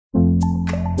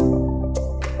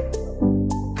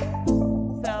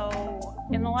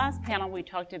last panel, we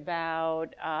talked about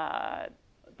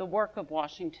the work of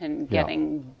Washington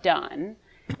getting done.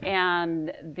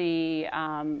 And the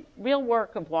real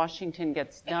work of Washington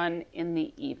gets done in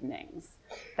the evenings.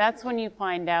 That's when you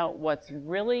find out what's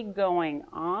really going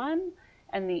on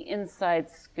and the inside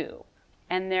scoop.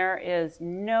 And there is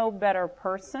no better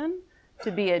person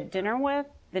to be at dinner with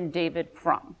than David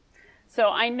Frum. So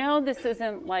I know this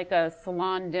isn't like a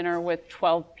salon dinner with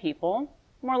 12 people,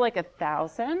 more like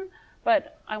 1,000,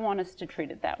 but I want us to treat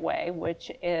it that way,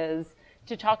 which is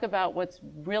to talk about what's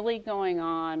really going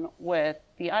on with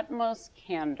the utmost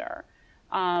candor.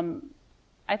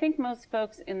 I think most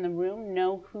folks in the room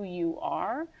know who you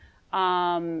are.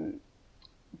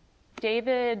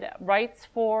 David writes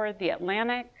for The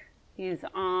Atlantic. He's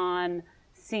on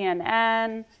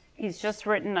CNN. He's just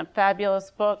written a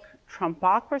fabulous book,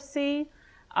 Trumpocracy.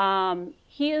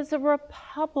 He is a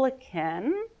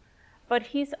Republican, but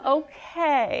he's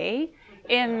okay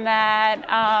in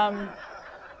that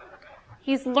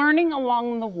he's learning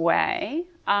along the way.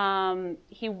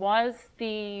 He was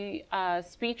the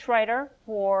speechwriter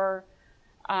for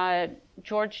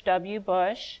George W.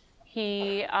 Bush.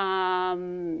 He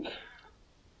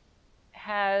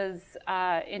has,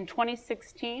 in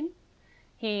 2016,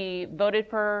 he voted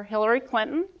for Hillary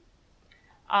Clinton.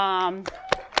 And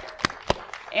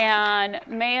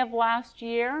May of last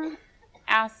year,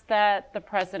 asked that the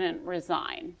president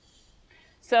resign.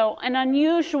 So an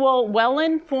unusual,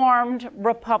 well-informed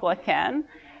Republican.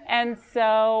 And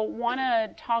so want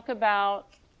to talk about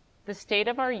the state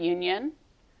of our union,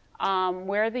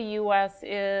 where the U.S.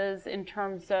 is in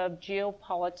terms of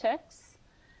geopolitics.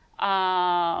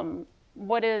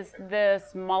 What is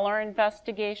this Mueller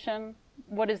investigation?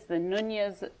 What does the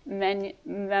Nunez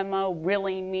memo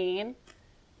really mean?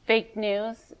 Fake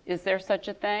news, is there such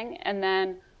a thing? And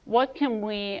then what can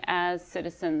we as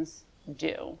citizens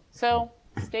do? So,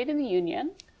 State of the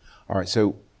Union. All right,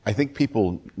 so I think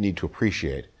people need to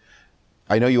appreciate,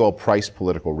 I know you all price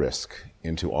political risk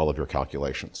into all of your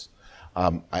calculations.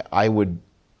 I would,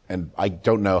 and I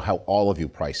don't know how all of you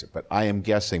price it, but I am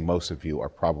guessing most of you are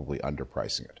probably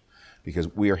underpricing it,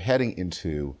 because we are heading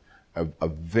into a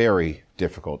very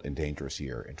difficult and dangerous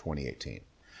year in 2018.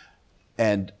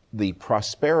 And the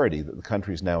prosperity that the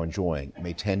country is now enjoying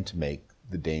may tend to make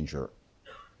the danger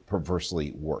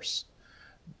perversely worse.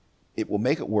 It will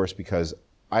make it worse because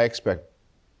I expect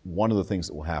one of the things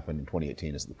that will happen in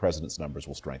 2018 is that the president's numbers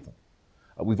will strengthen.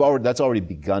 That's already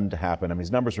begun to happen. I mean,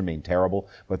 his numbers remain terrible,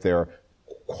 but they're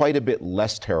quite a bit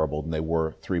less terrible than they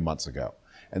were 3 months ago.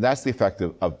 And that's the effect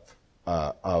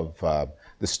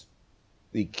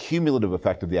the cumulative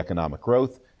effect of the economic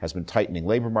growth has been tightening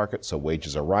labor markets, so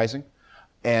wages are rising.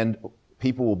 And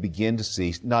people will begin to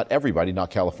see, not everybody, not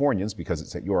Californians, because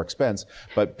it's at your expense,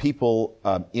 but people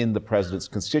in the president's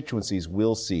constituencies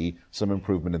will see some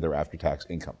improvement in their after-tax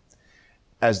income.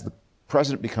 As the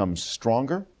president becomes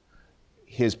stronger,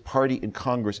 his party in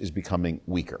Congress is becoming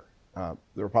weaker. The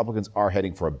Republicans are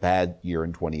heading for a bad year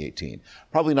in 2018.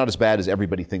 Probably not as bad as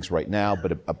everybody thinks right now,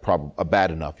 but a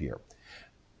bad enough year.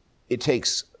 It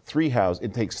takes three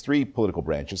political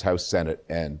branches, House, Senate,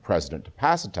 and President, to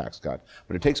pass a tax cut,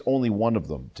 but it takes only one of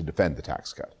them to defend the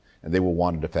tax cut, and they will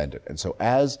want to defend it. And so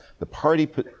as the party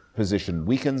position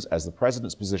weakens, as the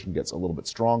president's position gets a little bit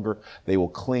stronger, they will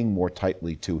cling more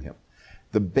tightly to him.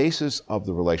 The basis of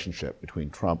the relationship between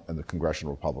Trump and the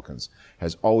congressional Republicans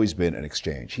has always been an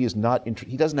exchange. He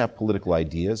doesn't have political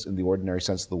ideas in the ordinary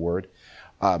sense of the word,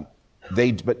 but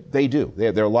they do.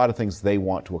 There are a lot of things they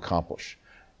want to accomplish.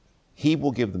 He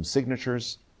will give them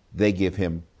signatures, they give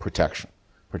him protection.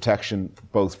 Protection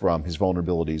both from his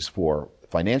vulnerabilities for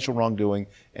financial wrongdoing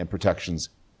and protection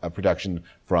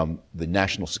from the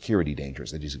national security dangers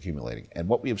that he's accumulating. And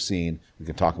what we have seen, we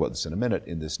can talk about this in a minute,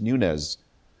 in this Nunez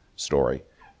story,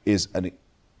 is an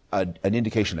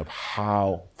indication of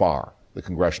how far the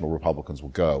congressional Republicans will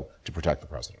go to protect the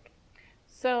president.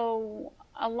 So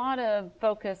a lot of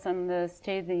focus on the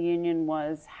State of the Union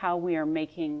was how we are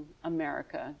making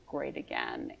America great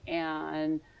again.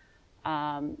 And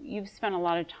you've spent a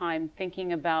lot of time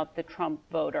thinking about the Trump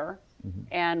voter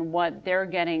and what they're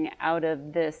getting out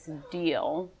of this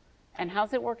deal. And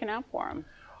how's it working out for them?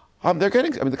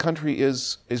 The country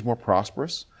is more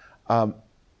prosperous.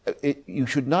 You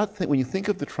should not think, when you think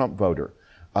of the Trump voter,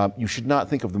 you should not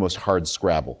think of the most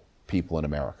hard-scrabble people in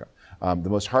America. The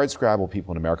most hard-scrabble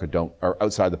people in America are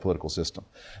outside the political system.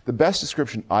 The best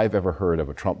description I've ever heard of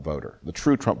a Trump voter, the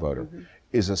true Trump voter,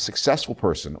 is a successful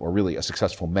person, or really a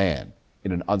successful man,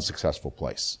 in an unsuccessful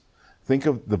place. Think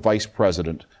of the vice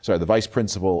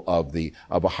principal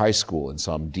of a high school in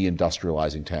some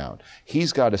deindustrializing town.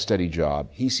 He's got a steady job.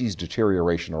 He sees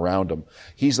deterioration around him.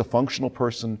 He's a functional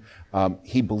person.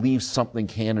 He believes something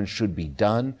can and should be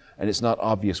done, and it's not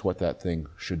obvious what that thing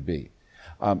should be.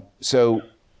 And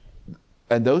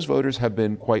those voters have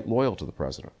been quite loyal to the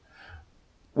president.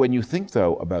 When you think,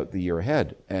 though, about the year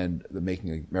ahead and the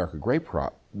Making America Great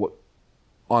prop,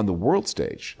 on the world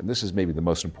stage, and this is maybe the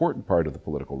most important part of the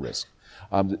political risk,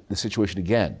 the situation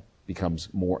again becomes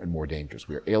more and more dangerous.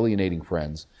 We are alienating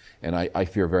friends, and I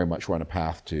fear very much we're on a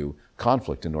path to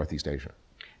conflict in Northeast Asia.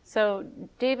 So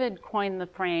David coined the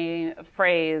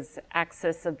phrase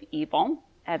axis of evil.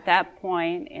 At that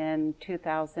point in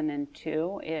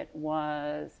 2002, it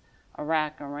was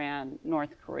Iraq, Iran,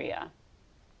 North Korea.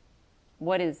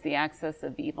 What is the axis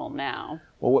of evil now?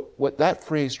 Well, what that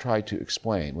phrase tried to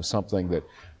explain was something that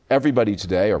everybody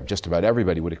today, or just about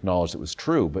everybody, would acknowledge that was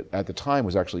true, but at the time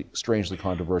was actually strangely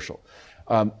controversial.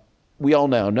 We all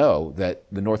now know that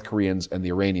the North Koreans and the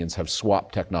Iranians have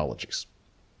swapped technologies.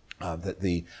 That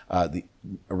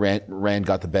Iran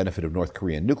got the benefit of North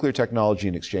Korean nuclear technology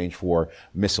in exchange for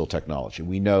missile technology.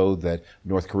 We know that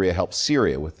North Korea helped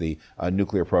Syria with the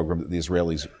nuclear program that the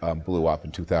Israelis blew up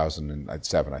in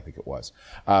 2007, I think it was.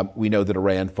 We know that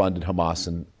Iran funded Hamas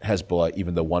and Hezbollah,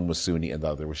 even though one was Sunni and the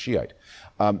other was Shiite.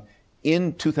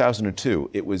 In 2002,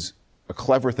 it was a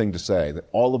clever thing to say that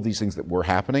all of these things that were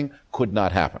happening could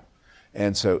not happen.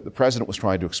 And so the president was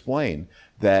trying to explain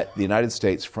that the United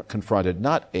States confronted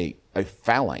not a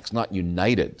phalanx, not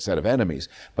united set of enemies,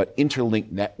 but interlinked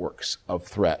networks of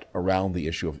threat around the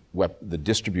issue of the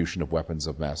distribution of weapons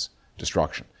of mass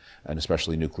destruction, and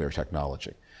especially nuclear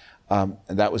technology. And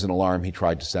that was an alarm he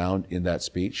tried to sound in that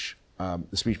speech.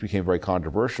 The speech became very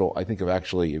controversial. I think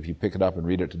if you pick it up and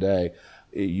read it today,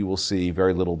 you will see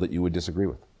very little that you would disagree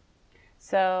with.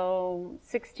 So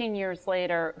 16 years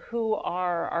later, who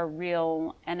are our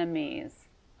real enemies?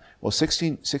 Well,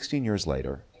 16 years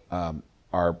later, on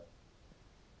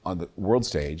the world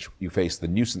stage, you face the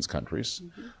nuisance countries,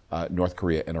 North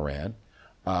Korea and Iran.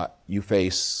 You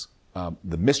face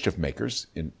the mischief makers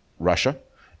in Russia,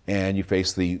 and you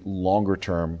face the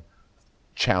longer-term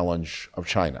challenge of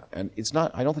China. And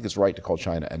I don't think it's right to call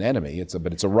China an enemy,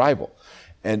 but it's a rival.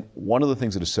 And one of the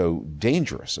things that is so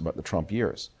dangerous about the Trump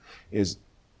years is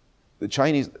the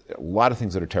Chinese, a lot of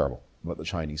things that are terrible about the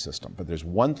Chinese system, but there's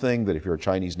one thing that if you're a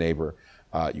Chinese neighbor,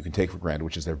 you can take for granted,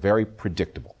 which is they're very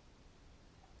predictable.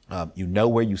 You know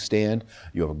where you stand,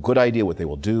 you have a good idea what they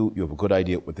will do, you have a good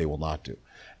idea what they will not do.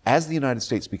 As the United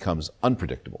States becomes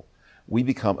unpredictable, we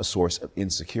become a source of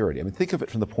insecurity. I mean, think of it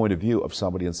from the point of view of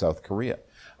somebody in South Korea.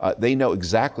 They know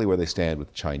exactly where they stand with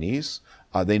the Chinese.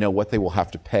 They know what they will have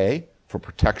to pay for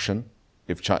protection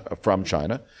from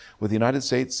China. With the United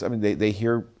States, I mean, they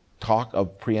hear talk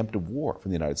of preemptive war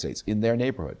from the United States in their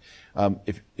neighborhood.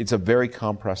 It's a very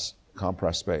compressed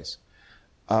space.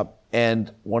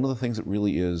 And one of the things that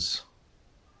really is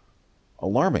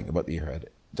alarming about the year ahead,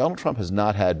 Donald Trump has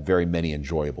not had very many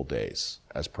enjoyable days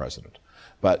as president.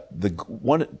 But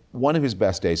one of his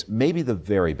best days, maybe the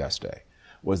very best day,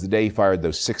 was the day he fired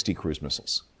those 60 cruise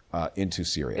missiles into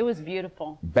Syria. It was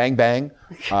beautiful. Bang, bang,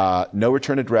 no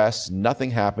return address, nothing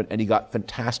happened, and he got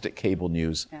fantastic cable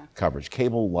news coverage.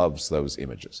 Cable loves those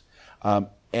images.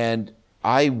 And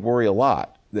I worry a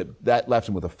lot that left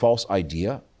him with a false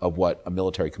idea of what a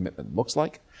military commitment looks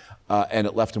like, and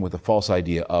it left him with a false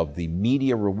idea of the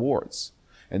media rewards.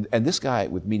 And this guy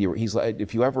with media, he's like,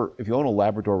 if you own a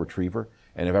Labrador Retriever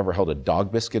and have ever held a dog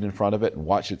biscuit in front of it and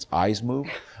watched its eyes move,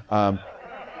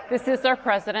 this is our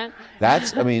president.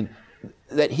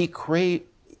 That he craves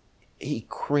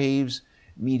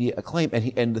media acclaim,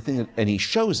 and he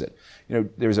shows it. You know,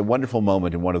 there's a wonderful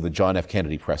moment in one of the John F.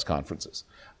 Kennedy press conferences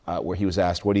where he was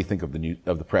asked, "What do you think of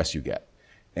the press you get?"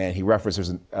 And he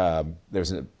referenced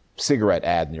there's a cigarette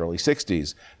ad in the early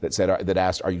 '60s that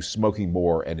asked, "Are you smoking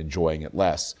more and enjoying it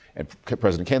less?" And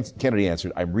President Kennedy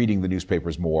answered, "I'm reading the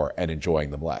newspapers more and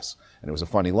enjoying them less." And it was a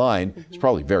funny line. It's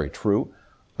probably very true.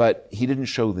 But he didn't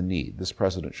show the need. This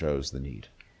president shows the need.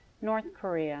 North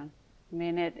Korea. I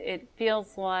mean, it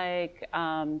feels like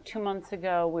 2 months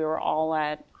ago we were all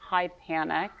at high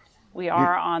panic. We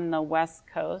are on the West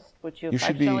Coast, which you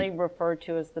affectionately refer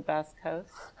to as the best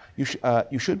coast.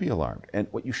 You should be alarmed. And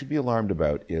what you should be alarmed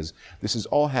about is this is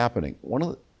all happening.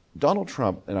 Donald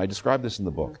Trump, and I describe this in the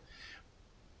book,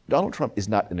 Donald Trump is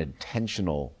not an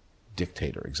intentional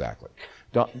dictator exactly.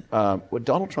 What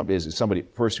Donald Trump is somebody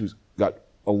first who's got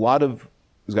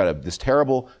this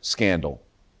terrible scandal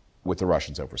with the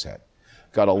Russians over his head,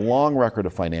 got a long record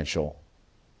of financial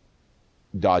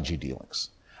dodgy dealings,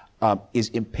 is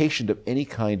impatient of any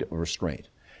kind of restraint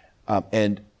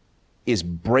and is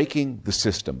breaking the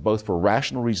system, both for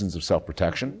rational reasons of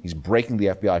self-protection. He's breaking the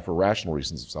FBI for rational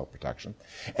reasons of self-protection.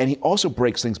 And he also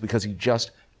breaks things because he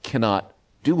just cannot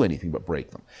do anything but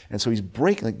break them. And so he's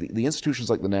breaking like the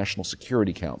institutions like the National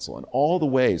Security Council and all the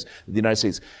ways that the United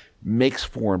States makes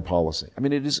foreign policy. I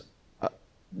mean, it is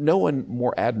no one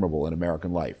more admirable in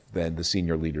American life than the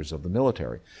senior leaders of the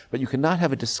military. But you cannot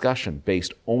have a discussion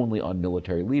based only on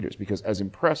military leaders, because as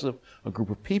impressive a group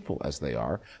of people as they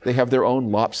are, they have their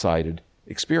own lopsided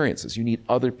experiences. You need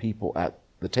other people at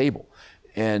the table.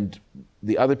 And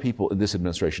the other people in this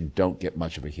administration don't get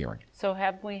much of a hearing. So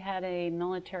have we had a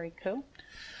military coup?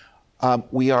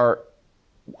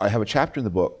 I have a chapter in the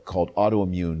book called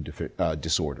Autoimmune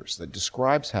Disorders that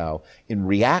describes how, in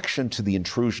reaction to the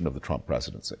intrusion of the Trump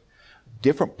presidency,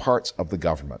 different parts of the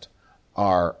government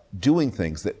are doing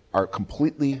things that are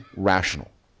completely rational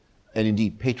and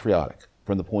indeed patriotic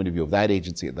from the point of view of that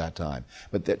agency at that time,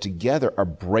 but that together are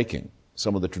breaking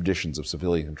some of the traditions of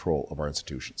civilian control of our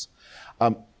institutions.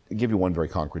 I'll give you one very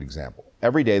concrete example.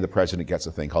 Every day the president gets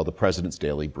a thing called the President's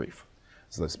Daily Brief.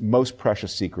 It's the most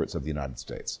precious secrets of the United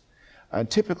States. And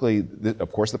typically,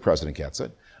 of course, the president gets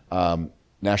it.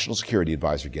 National Security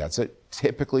Advisor gets it.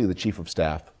 Typically, the Chief of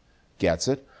Staff gets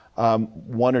it.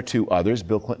 One or two others.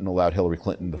 Bill Clinton allowed Hillary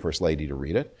Clinton, the First Lady, to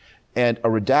read it. And a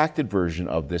redacted version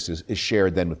of this is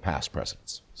shared then with past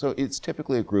presidents. So it's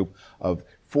typically a group of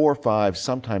 4 or 5,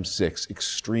 sometimes 6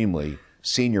 extremely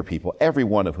senior people, every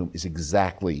one of whom is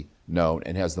exactly known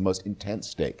and has the most intense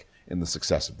stake in the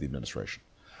success of the administration.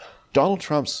 Donald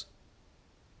Trump's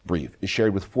brief is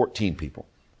shared with 14 people,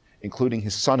 including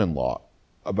his son-in-law,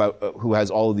 who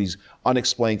has all of these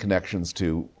unexplained connections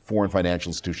to foreign financial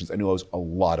institutions and who owes a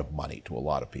lot of money to a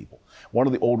lot of people. One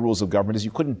of the old rules of government is you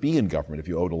couldn't be in government if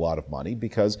you owed a lot of money,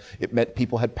 because it meant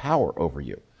people had power over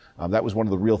you. That was one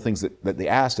of the real things that they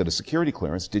asked at a security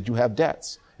clearance: did you have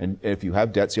debts? And if you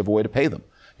have debts, you have a way to pay them.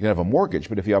 You can have a mortgage,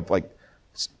 but if you have, like,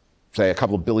 say, a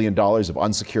couple of $1 billion of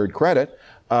unsecured credit,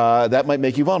 that might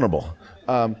make you vulnerable.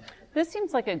 This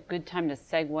seems like a good time to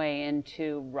segue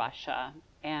into Russia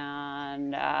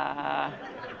and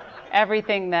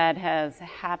everything that has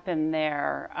happened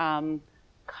there.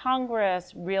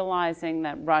 Congress, realizing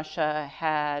that Russia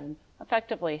had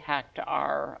effectively hacked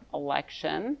our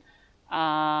election,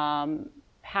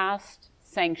 passed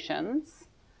sanctions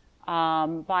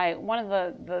by one of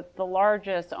the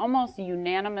largest, almost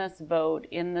unanimous vote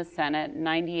in the Senate,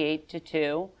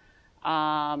 98-2.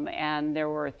 And there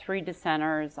were 3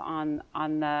 dissenters on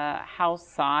the House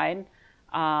side.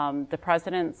 The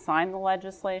president signed the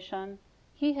legislation.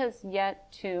 He has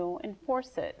yet to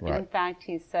enforce it. Right. In fact,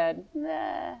 he said,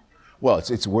 nah. Well,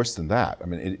 it's worse than that. I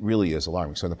mean, it really is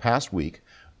alarming. So in the past week,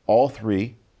 all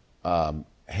 3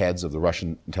 heads of the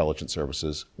Russian intelligence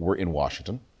services were in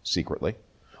Washington secretly.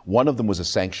 One of them was a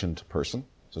sanctioned person,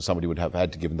 so somebody would have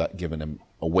had to given him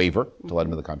a waiver to let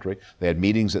him in the country. They had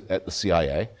meetings at the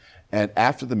CIA. And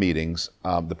after the meetings,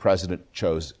 the president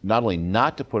chose not only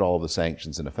not to put all of the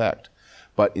sanctions in effect,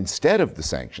 but instead of the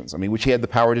sanctions, I mean, which he had the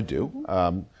power to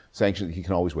do, sanctions, he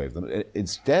can always waive them,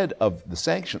 instead of the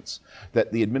sanctions,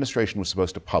 that the administration was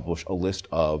supposed to publish a list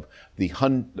of they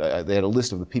had a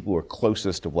list of the people who are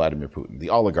closest to Vladimir Putin, the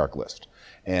oligarch list.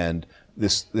 And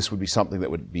this would be something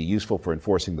that would be useful for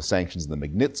enforcing the sanctions in the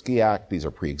Magnitsky Act. These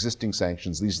are pre-existing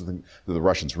sanctions. These are the things that the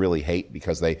Russians really hate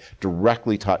because they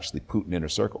directly touch the Putin inner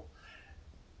circle.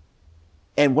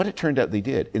 And what it turned out they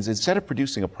did is, instead of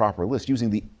producing a proper list using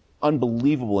the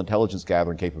unbelievable intelligence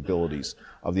gathering capabilities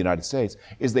of the United States,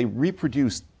 is they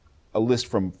reproduced a list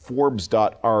from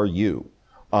Forbes.ru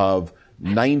of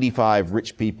 95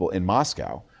 rich people in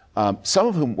Moscow, some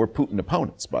of whom were Putin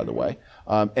opponents, by the way,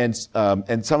 and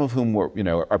some of whom were,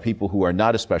 are people who are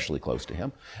not especially close to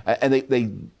him. And they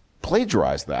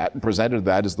plagiarized that and presented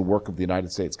that as the work of the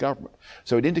United States government.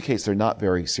 So it indicates they're not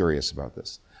very serious about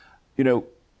this.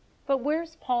 But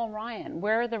where's Paul Ryan?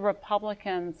 Where are the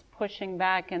Republicans pushing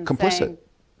back and complicit. Saying...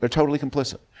 They're totally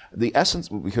complicit. The essence,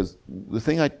 because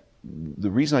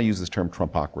the reason I use this term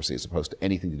Trumpocracy as opposed to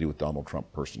anything to do with Donald Trump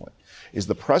personally, is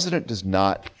the president does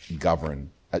not govern.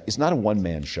 It's not a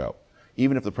one-man show.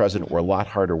 Even if the president were a lot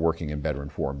harder working and better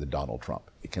informed than Donald Trump,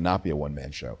 it cannot be a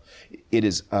one-man show. It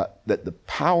is that the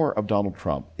power of Donald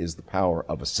Trump is the power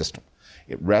of a system.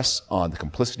 It rests on the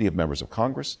complicity of members of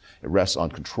Congress. It rests on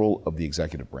control of the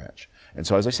executive branch. And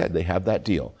so, as I said, they have that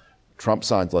deal. Trump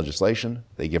signs legislation,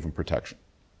 they give him protection.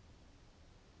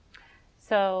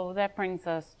 So that brings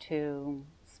us to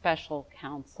Special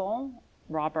Counsel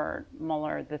Robert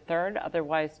Mueller III,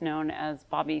 otherwise known as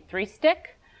Bobby Three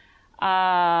Stick.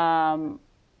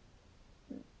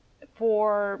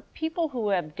 for people who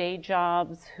have day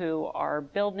jobs, who are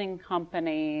building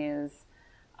companies,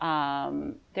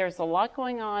 there's a lot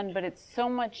going on, but it's so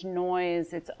much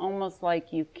noise, it's almost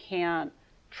like you can't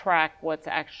track what's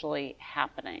actually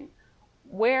happening.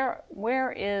 Where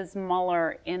is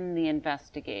Mueller in the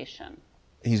investigation?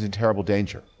 He's in terrible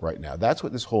danger right now. That's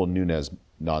what this whole Nunes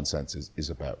nonsense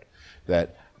is about.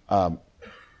 That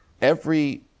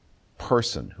every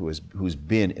person who's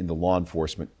been in the law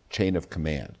enforcement chain of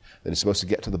command that is supposed to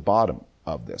get to the bottom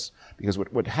of this. Because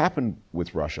what happened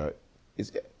with Russia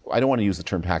is, I don't want to use the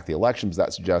term hack the elections,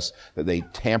 that suggests that they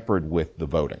tampered with the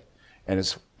voting.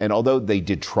 And although they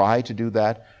did try to do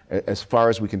that, as far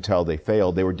as we can tell, they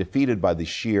failed. They were defeated by the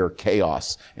sheer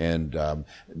chaos and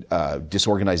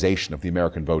disorganization of the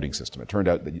American voting system. It turned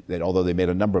out that although they made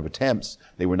a number of attempts,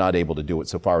 they were not able to do it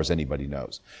so far as anybody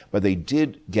knows. But they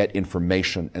did get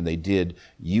information, and they did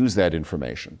use that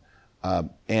information.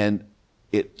 And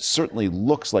it certainly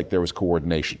looks like there was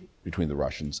coordination between the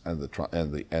Russians and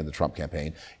the Trump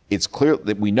campaign. It's clear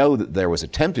that we know that there was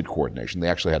attempted coordination. They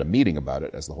actually had a meeting about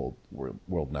it, as the whole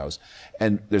world knows.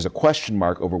 And there's a question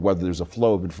mark over whether there's a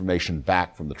flow of information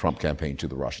back from the Trump campaign to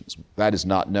the Russians. That is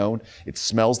not known. It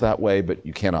smells that way, but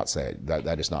you cannot say it.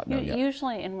 That is not known yet.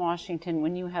 Usually in Washington,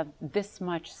 when you have this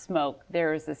much smoke,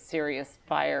 there is a serious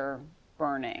fire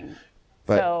burning.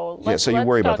 But, so you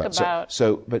worry talk about that.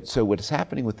 So what is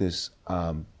happening with this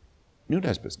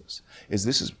Nunes business is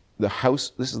this is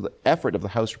the effort of the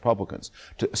House Republicans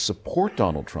to support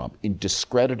Donald Trump in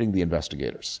discrediting the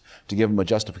investigators, to give them a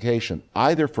justification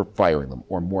either for firing them,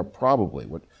 or more probably,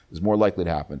 what is more likely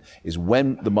to happen, is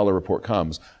when the Mueller report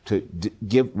comes, to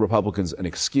give Republicans an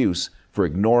excuse for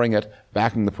ignoring it,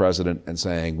 backing the president, and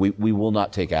saying, we will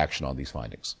not take action on these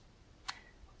findings.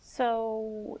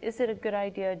 So is it a good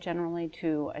idea generally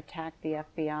to attack the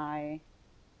FBI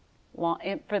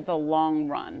for the long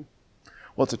run?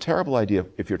 Well, it's a terrible idea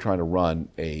if you're trying to run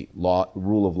a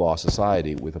rule of law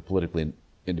society with a politically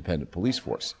independent police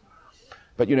force.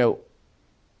 But you know,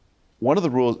 one of the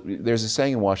rules, there's a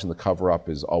saying in Washington, the cover-up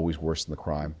is always worse than the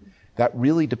crime. That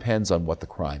really depends on what the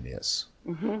crime is.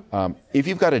 Mm-hmm. If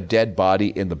you've got a dead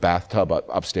body in the bathtub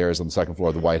upstairs on the second floor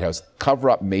of the White House,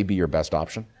 cover-up may be your best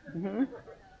option. Mm-hmm.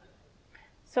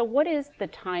 So what is the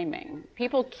timing?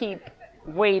 People keep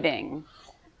waiting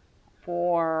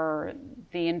for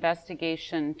the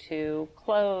investigation to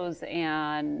close,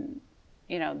 and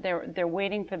they're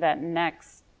waiting for that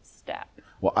next step.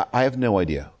 Well, I have no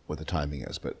idea what the timing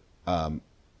is, but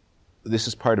this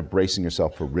is part of bracing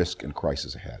yourself for risk and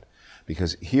crisis ahead,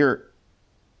 because here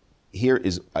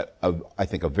is I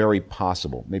think a very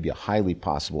possible, maybe a highly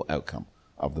possible outcome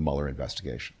of the Mueller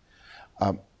investigation.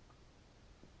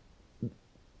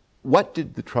 What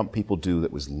did the Trump people do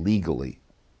that was legally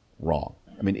wrong?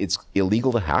 I mean, it's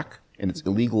illegal to hack, and it's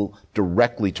illegal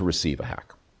directly to receive a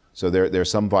hack. So there's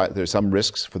some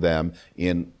risks for them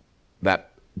in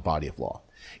that body of law.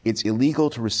 It's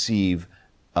illegal to receive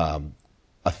a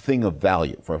thing of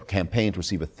value, for a campaign to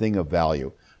receive a thing of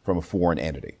value from a foreign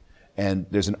entity. And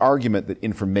there's an argument that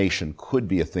information could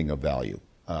be a thing of value,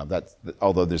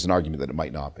 although there's an argument that it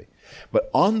might not be. But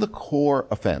on the core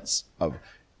offense of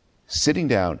sitting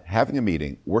down, having a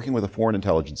meeting, working with a foreign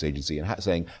intelligence agency, and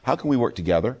saying, how can we work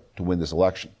together to win this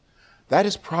election? That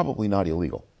is probably not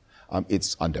illegal.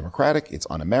 It's undemocratic, it's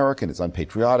un-American, it's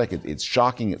unpatriotic, it's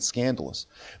shocking, it's scandalous.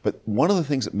 But one of the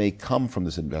things that may come from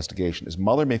this investigation is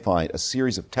Mueller may find a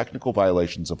series of technical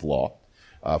violations of law,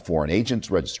 Foreign Agents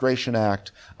Registration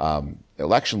Act,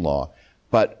 election law,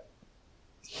 but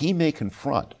he may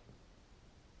confront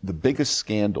the biggest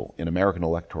scandal in American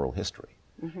electoral history.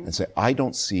 Mm-hmm. And say, I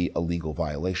don't see a legal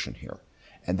violation here.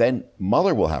 And then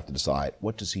Mueller will have to decide,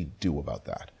 what does he do about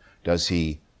that? Does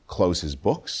he close his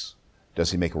books? Does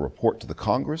he make a report to the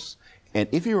Congress? And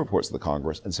if he reports to the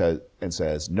Congress and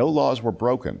says, no laws were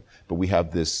broken, but we have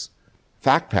this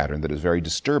fact pattern that is very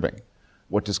disturbing,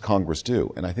 what does Congress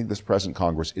do? And I think this present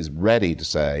Congress is ready to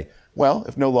say, well,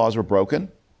 if no laws were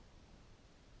broken,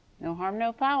 no harm,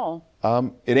 no foul.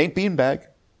 It ain't beanbag.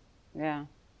 Yeah.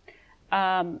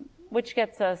 Which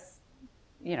gets us,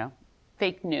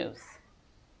 fake news,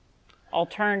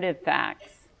 alternative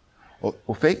facts. Well,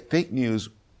 fake news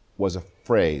was a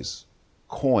phrase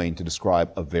coined to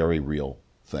describe a very real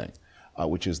thing,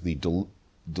 which is the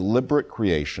deliberate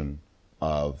creation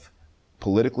of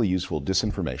politically useful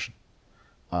disinformation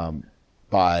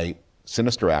by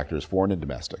sinister actors, foreign and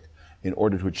domestic, in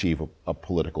order to achieve a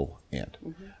political end.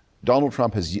 Mm-hmm. Donald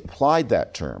Trump has applied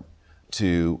that term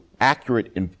to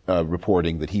accurate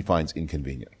reporting that he finds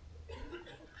inconvenient.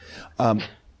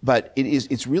 But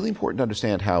it's really important to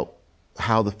understand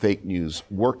how the fake news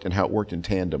worked and how it worked in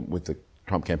tandem with the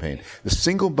Trump campaign, the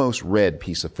single most read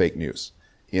piece of fake news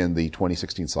in the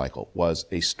 2016 cycle was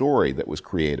a story that was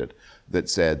created that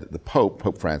said that the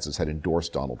Pope Francis, had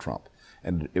endorsed Donald Trump.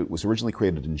 And it was originally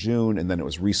created in June, and then it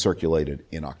was recirculated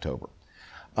in October.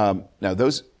 Now,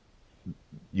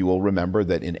 you will remember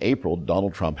that in April,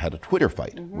 Donald Trump had a Twitter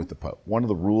fight with the Pope. One of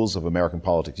the rules of American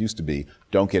politics used to be,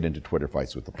 don't get into Twitter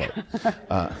fights with the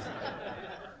Pope.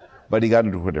 But he got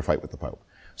into a Twitter fight with the Pope.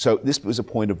 So this was a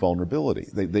point of vulnerability.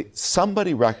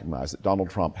 Somebody recognized that Donald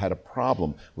Trump had a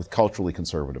problem with culturally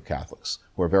conservative Catholics,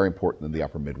 who are very important in the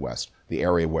upper Midwest, the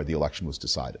area where the election was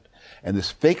decided. And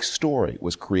this fake story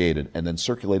was created and then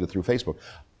circulated through Facebook.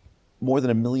 More than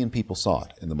 1 million people saw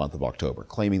it in the month of October,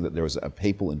 claiming that there was a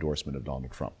papal endorsement of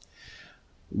Donald Trump.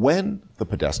 When the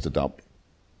Podesta dump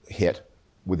hit,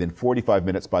 within 45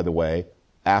 minutes, by the way,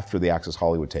 after the Access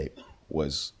Hollywood tape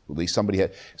was released,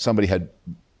 somebody had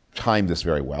timed this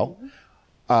very well.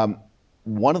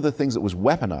 One of the things that was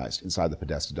weaponized inside the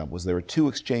Podesta dump was there were 2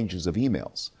 exchanges of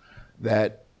emails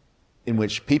in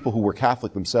which people who were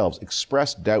Catholic themselves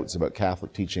expressed doubts about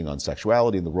Catholic teaching on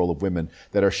sexuality and the role of women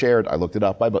that are shared, I looked it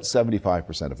up, by about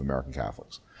 75% of American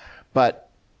Catholics. But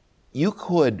you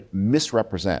could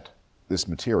misrepresent this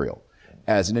material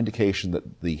as an indication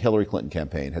that the Hillary Clinton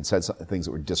campaign had said things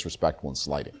that were disrespectful and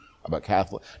slighting about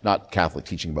not Catholic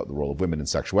teaching about the role of women in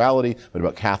sexuality, but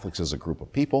about Catholics as a group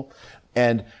of people.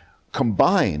 And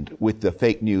combined with the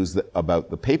fake news about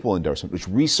the papal endorsement, which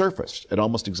resurfaced at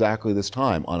almost exactly this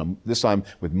time, this time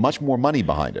with much more money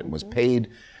behind it, and was paid,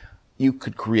 you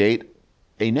could create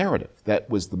a narrative that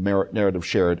was the narrative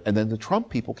shared. And then the Trump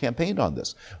people campaigned on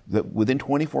this. That within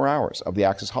 24 hours of the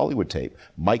Access Hollywood tape,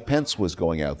 Mike Pence was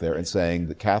going out there and saying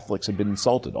that Catholics had been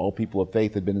insulted. All people of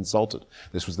faith had been insulted.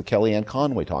 This was the Kellyanne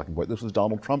Conway talking point. This was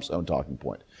Donald Trump's own talking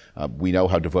point. We know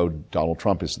how devoted Donald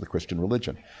Trump is to the Christian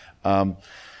religion.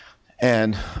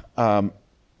 It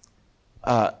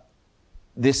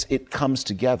comes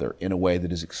together in a way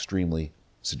that is extremely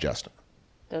suggestive.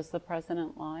 Does the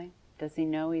president lie? Does he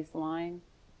know he's lying?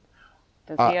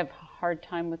 Does he have a hard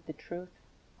time with the truth?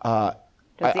 Does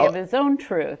he have his own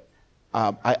truth?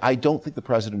 I don't think the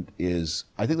president is.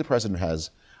 I think the president has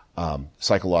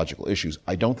psychological issues.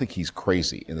 I don't think he's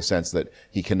crazy in the sense that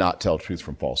he cannot tell truth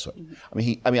from falsehood.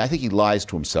 Mm-hmm. I think he lies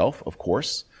to himself, of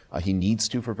course. He needs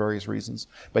to for various reasons,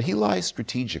 but he lies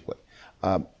strategically.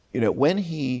 When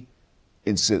he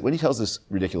tells this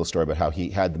ridiculous story about how he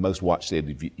had the most watched State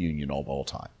of the Union of all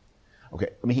time. Okay,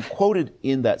 he quoted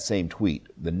in that same tweet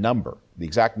the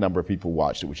exact number of people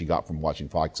watched it, which he got from watching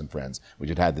Fox and Friends, which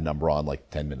had the number on like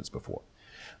 10 minutes before.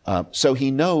 So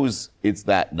he knows it's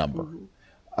that number.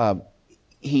 Mm-hmm.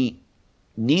 He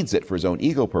needs it for his own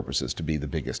ego purposes to be the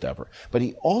biggest ever, but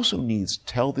he also needs to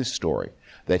tell this story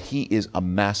that he is a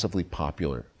massively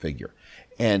popular figure.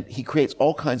 And he creates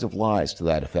all kinds of lies to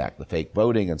that effect, the fake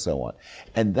voting and so on.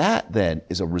 And that then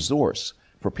is a resource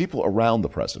for people around the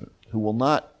president who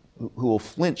will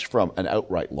flinch from an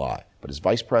outright lie, but as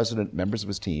vice president, members of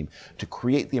his team, to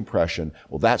create the impression,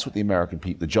 well, that's what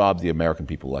the job the American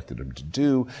people elected him to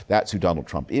do. That's who Donald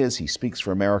Trump is. He speaks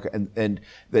for America, and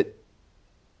that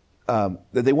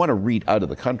they want to read out of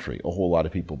the country. A whole lot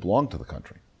of people belong to the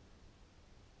country.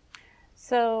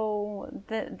 So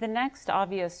the next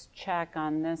obvious check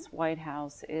on this White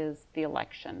House is the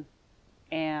election.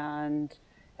 And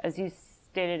as you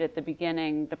stated at the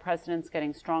beginning, the president's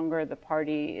getting stronger, the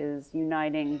party is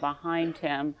uniting behind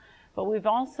him, but we've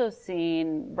also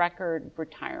seen record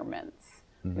retirements.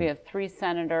 Mm-hmm. We have 3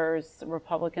 senators,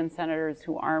 Republican senators,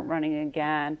 who aren't running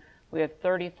again. We have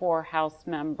 34 House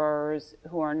members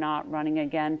who are not running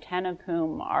again, 10 of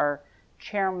whom are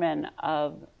chairmen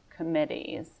of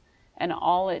committees. And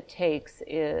all it takes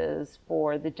is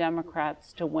for the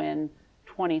Democrats to win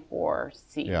 24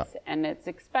 seats. Yeah. And it's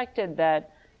expected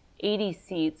that 80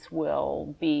 seats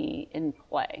will be in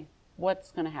play.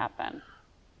 What's going to happen?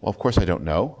 Well, of course I don't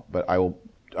know, but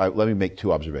let me make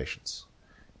 2 observations.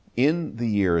 In the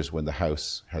years when the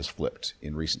House has flipped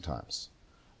in recent times,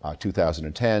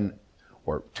 2010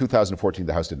 or 2014,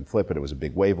 the House didn't flip it, it was a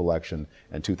big wave election,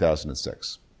 and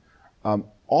 2006.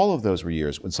 All of those were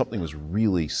years when something was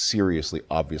really seriously,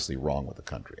 obviously wrong with the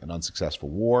country. An unsuccessful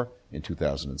war in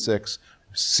 2006,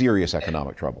 serious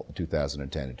economic trouble in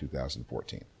 2010 and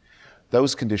 2014.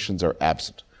 Those conditions are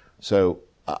absent. So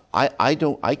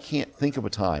I can't think of a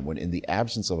time when, in the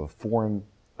absence of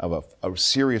a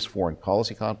serious foreign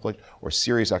policy conflict or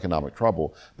serious economic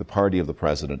trouble, the party of the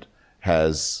president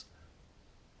has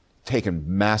taken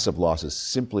massive losses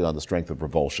simply on the strength of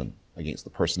revulsion against the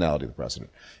personality of the president.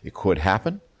 It could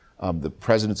happen. The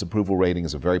president's approval rating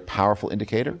is a very powerful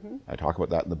indicator. I talk about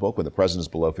that in the book. When the president is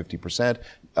below 50%,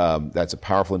 that's a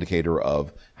powerful indicator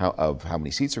of how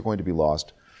many seats are going to be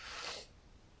lost.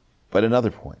 But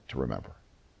another point to remember,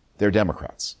 they're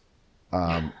Democrats.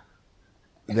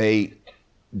 They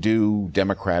do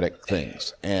Democratic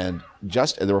things. And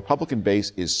the Republican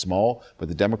base is small, but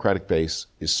the Democratic base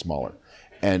is smaller.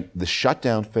 And the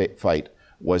shutdown fight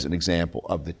was an example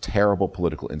of the terrible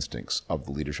political instincts of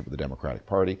the leadership of the Democratic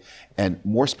Party, and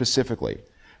more specifically,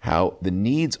 how the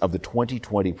needs of the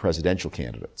 2020 presidential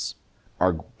candidates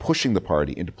are pushing the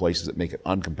party into places that make it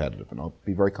uncompetitive. And I'll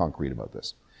be very concrete about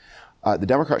this. The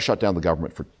Democrats shut down the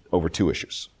government for over 2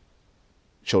 issues: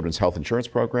 children's health insurance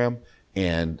program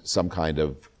and some kind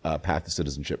of path to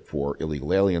citizenship for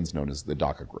illegal aliens known as the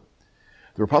DACA group.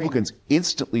 The Republicans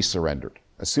instantly surrendered.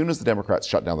 As soon as the Democrats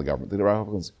shut down the government, the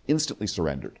Republicans instantly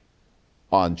surrendered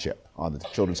on CHIP, on the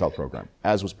children's health program,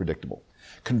 as was predictable,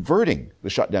 converting the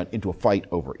shutdown into a fight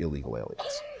over illegal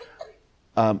aliens.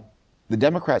 The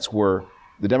Democrats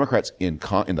in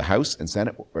the House and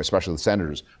Senate, or especially the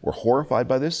senators, were horrified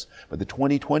by this, but the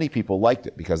 2020 people liked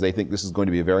it because they think this is going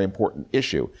to be a very important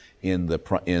issue in the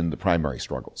primary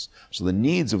struggles. So the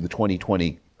needs of the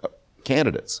 2020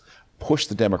 candidates push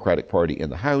the Democratic Party in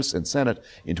the House and Senate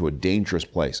into a dangerous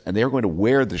place, and they're going to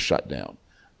wear the shutdown.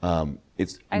 I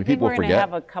think people we're going forget. to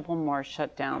have a couple more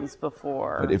shutdowns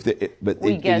before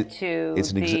we get to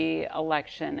the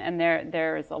election. And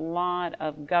there's a lot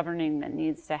of governing that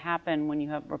needs to happen when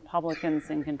you have Republicans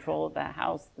in control of the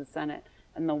House, the Senate,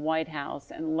 and the White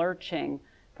House, and lurching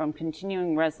from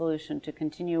continuing resolution to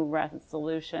continuing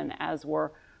resolution as we're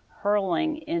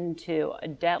hurling into a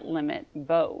debt limit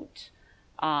vote.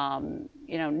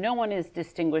 No one is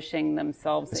distinguishing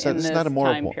themselves in this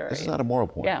time period. This is not a moral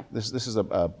point. Yeah. This is a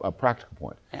practical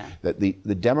point. Yeah. That the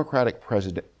Democratic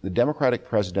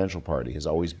presidential party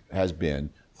has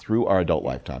been, through our adult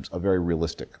lifetimes, a very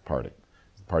realistic party,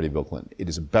 the party of Bill Clinton. It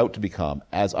is about to become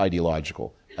as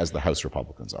ideological as the House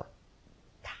Republicans are.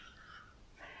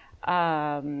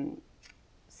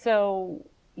 So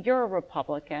you're a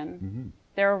Republican.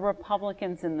 There are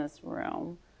Republicans in this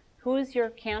room. Who is your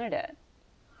candidate?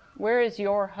 Where is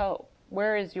your hope?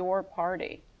 Where is your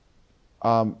party?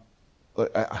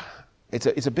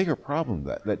 It's a bigger problem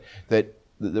that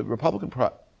the Republican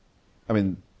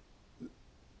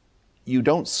you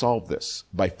don't solve this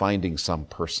by finding some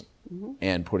person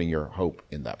and putting your hope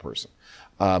in that person.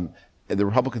 And the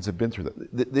Republicans have been through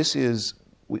that. This is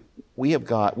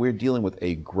we're dealing with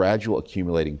a gradual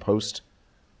accumulating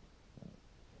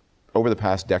over the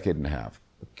past decade and a half,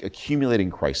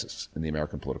 accumulating crisis in the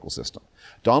American political system.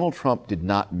 Donald Trump did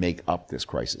not make up this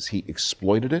crisis. He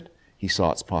exploited it. He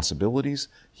saw its possibilities.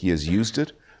 He has used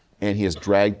it, and he has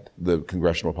dragged the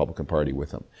Congressional Republican Party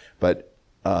with him. But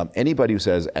anybody who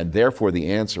says, and therefore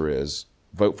the answer is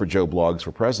vote for Joe Bloggs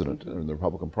for president in the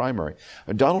Republican primary,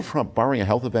 Donald Trump, barring a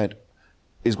health event,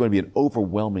 is going to be an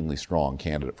overwhelmingly strong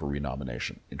candidate for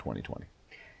renomination in 2020.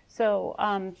 So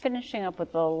finishing up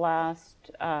with the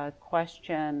last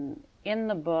question, in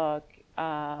the book,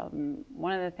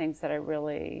 one of the things that I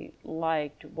really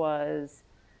liked was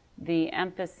the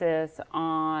emphasis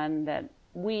on that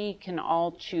we can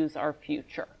all choose our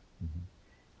future.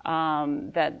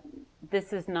 That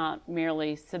this is not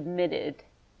merely submitted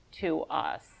to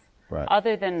us,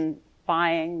 other than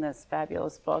buying this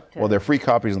fabulous book. Well, they're free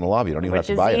copies in the lobby. You don't even have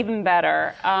to buy it. Which is even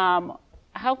better.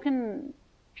 How can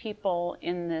people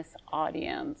in this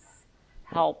audience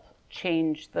help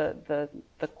change the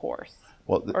course,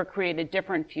 or create a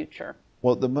different future?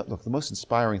 Well, the most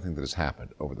inspiring thing that has happened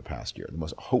over the past year, the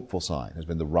most hopeful sign, has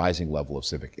been the rising level of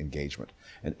civic engagement.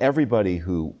 And everybody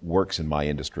who works in my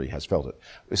industry has felt it.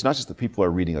 It's not just that people are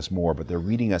reading us more, but they're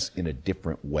reading us in a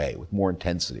different way, with more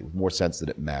intensity, with more sense that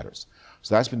it matters.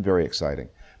 So that's been very exciting.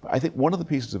 But I think one of the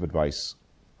pieces of advice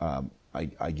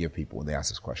I give people when they ask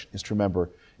this question is to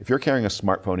remember, if you're carrying a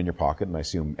smartphone in your pocket, and I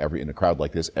assume in a crowd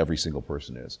like this, every single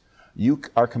person is, you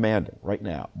are commanding right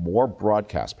now more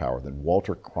broadcast power than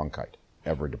Walter Cronkite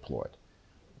ever deployed.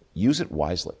 Use it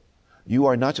wisely. You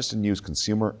are not just a news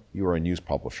consumer, you are a news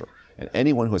publisher. And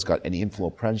anyone who has got any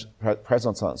influence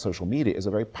presence on social media is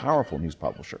a very powerful news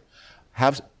publisher.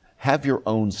 Have your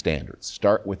own standards.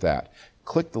 Start with that.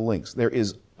 Click the links. There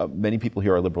is, many people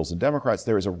here are liberals and Democrats,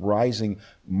 there is a rising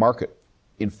market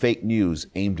in fake news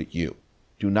aimed at you.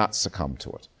 Do not succumb to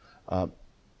it.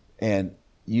 And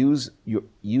use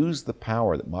the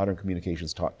power that modern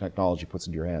communications technology puts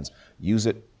into your hands. Use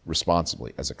it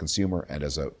responsibly as a consumer and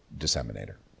as a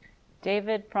disseminator.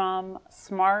 David Frum,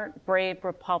 smart, brave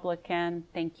Republican,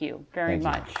 thank you very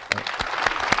much.